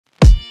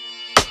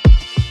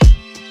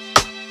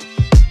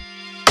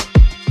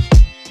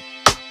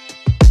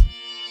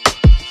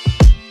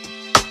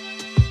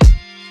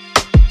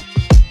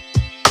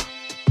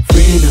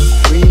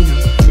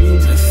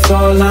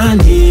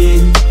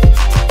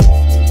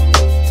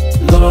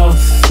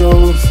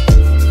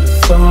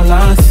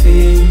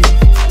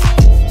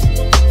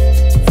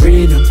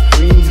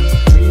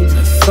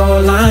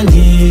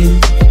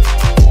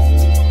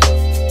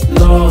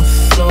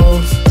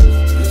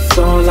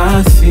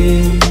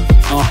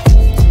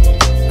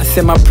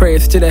Send my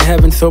prayers to the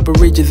heavens, hope it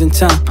reaches in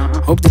time.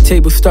 Hope the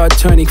tables start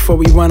turning before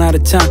we run out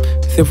of time.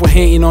 'Cause if we're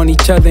hating on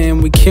each other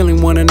and we're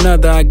killing one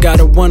another, I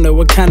gotta wonder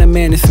what kind of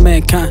man is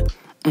mankind.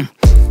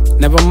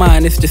 Never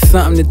mind, it's just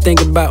something to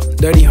think about.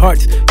 Dirty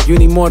hearts, you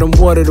need more than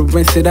water to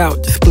rinse it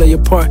out. Just play your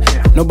part,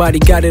 nobody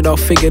got it all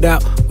figured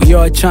out. We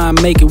all try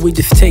and make it, we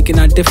just taking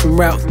our different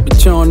routes.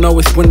 But you don't know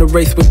it's win the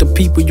race with the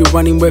people you're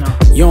running with.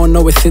 You don't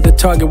know it's hit the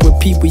target with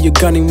people you're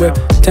gunning with.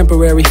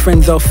 Temporary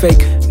friends all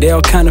fake, they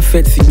all kind of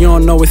fits. And you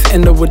don't know it's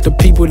end up with the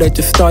people that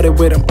you started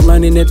with. I'm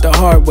learning it the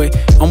hard way,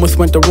 almost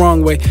went the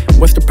wrong way.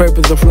 What's the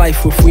purpose of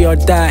life if we all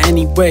die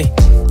anyway?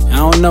 I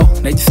don't know,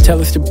 they just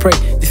tell us to pray.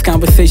 These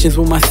conversations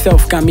with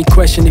myself got me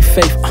questioning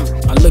faith.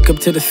 I look up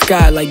to the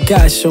sky like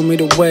God, show me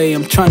the way.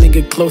 I'm trying to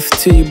get close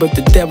to you, but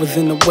the devil's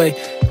in the way.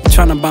 I'm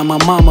trying to buy my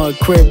mama a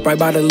crib right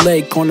by the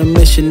lake. On a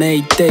mission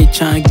every day,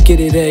 trying to get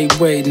it every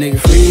way, nigga.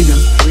 Freedom,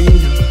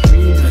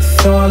 freedom,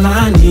 that's all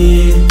I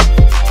need.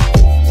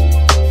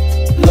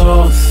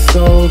 Lost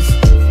souls,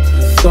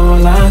 that's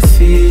all I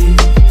see.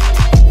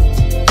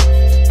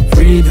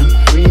 Freedom,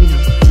 freedom,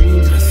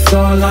 that's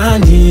all I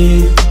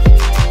need.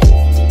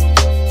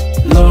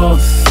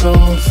 Lost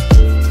souls,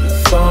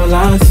 that's all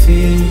I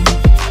see.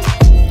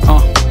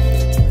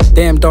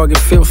 Damn dog, it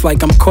feels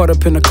like I'm caught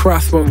up in a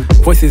crossroad.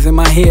 Voices in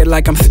my head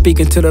like I'm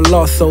speaking to the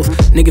lost souls.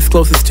 Niggas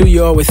closest to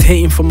you always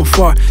hating from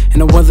afar,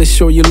 and the ones that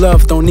show you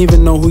love don't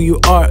even know who you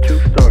are.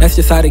 That's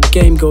just how the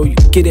game go, you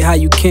get it how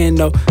you can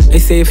though. They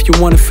say if you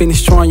wanna finish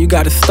strong, you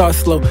gotta start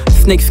slow.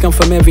 Snakes come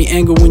from every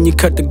angle when you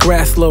cut the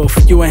grass low.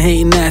 If you a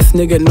hating ass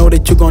nigga, know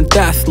that you gon'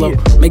 die slow.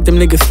 Make them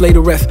niggas lay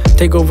to rest,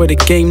 take over the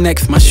game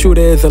next. My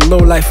shooter is a low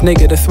life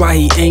nigga, that's why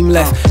he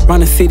aimless.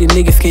 Round the city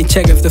niggas can't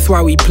check us, that's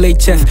why we play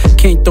chess.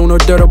 Can't throw no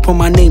dirt up on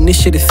my name, this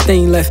shit is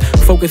stainless.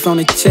 Focus on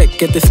the check,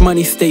 get this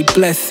money, stay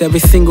blessed. Every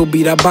single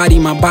beat I body,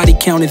 my body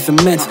count is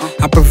immense.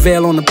 I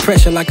prevail on the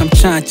pressure like I'm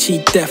trying to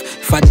cheat death.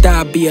 If I die,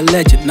 I'll be a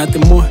legend,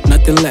 nothing more,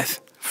 nothing less.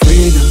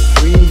 Freedom,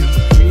 freedom,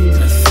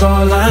 that's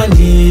all I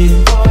need.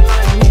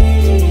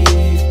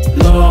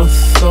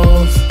 Lost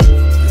souls,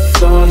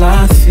 that's all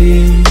I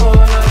see.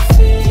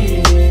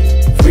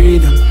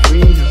 Freedom,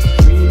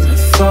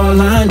 that's all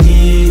I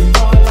need.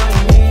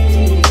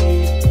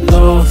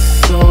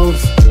 Lost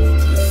souls,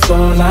 that's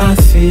all I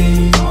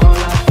see.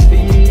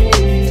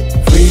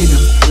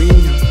 Freedom,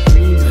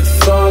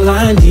 that's all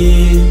I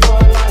need.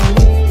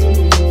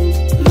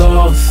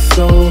 Lost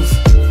souls,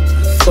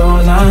 that's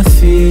all I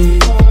see.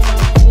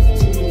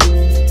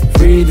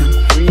 Freedom,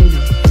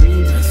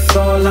 that's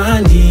all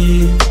I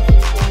need.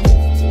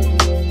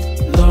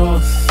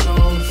 Lost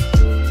souls,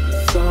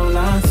 that's all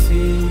I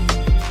see.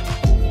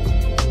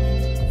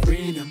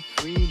 Freedom,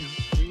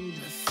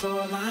 that's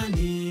all I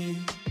need.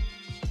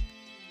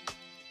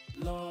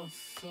 Lost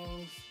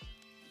souls,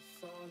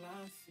 that's all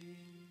I see.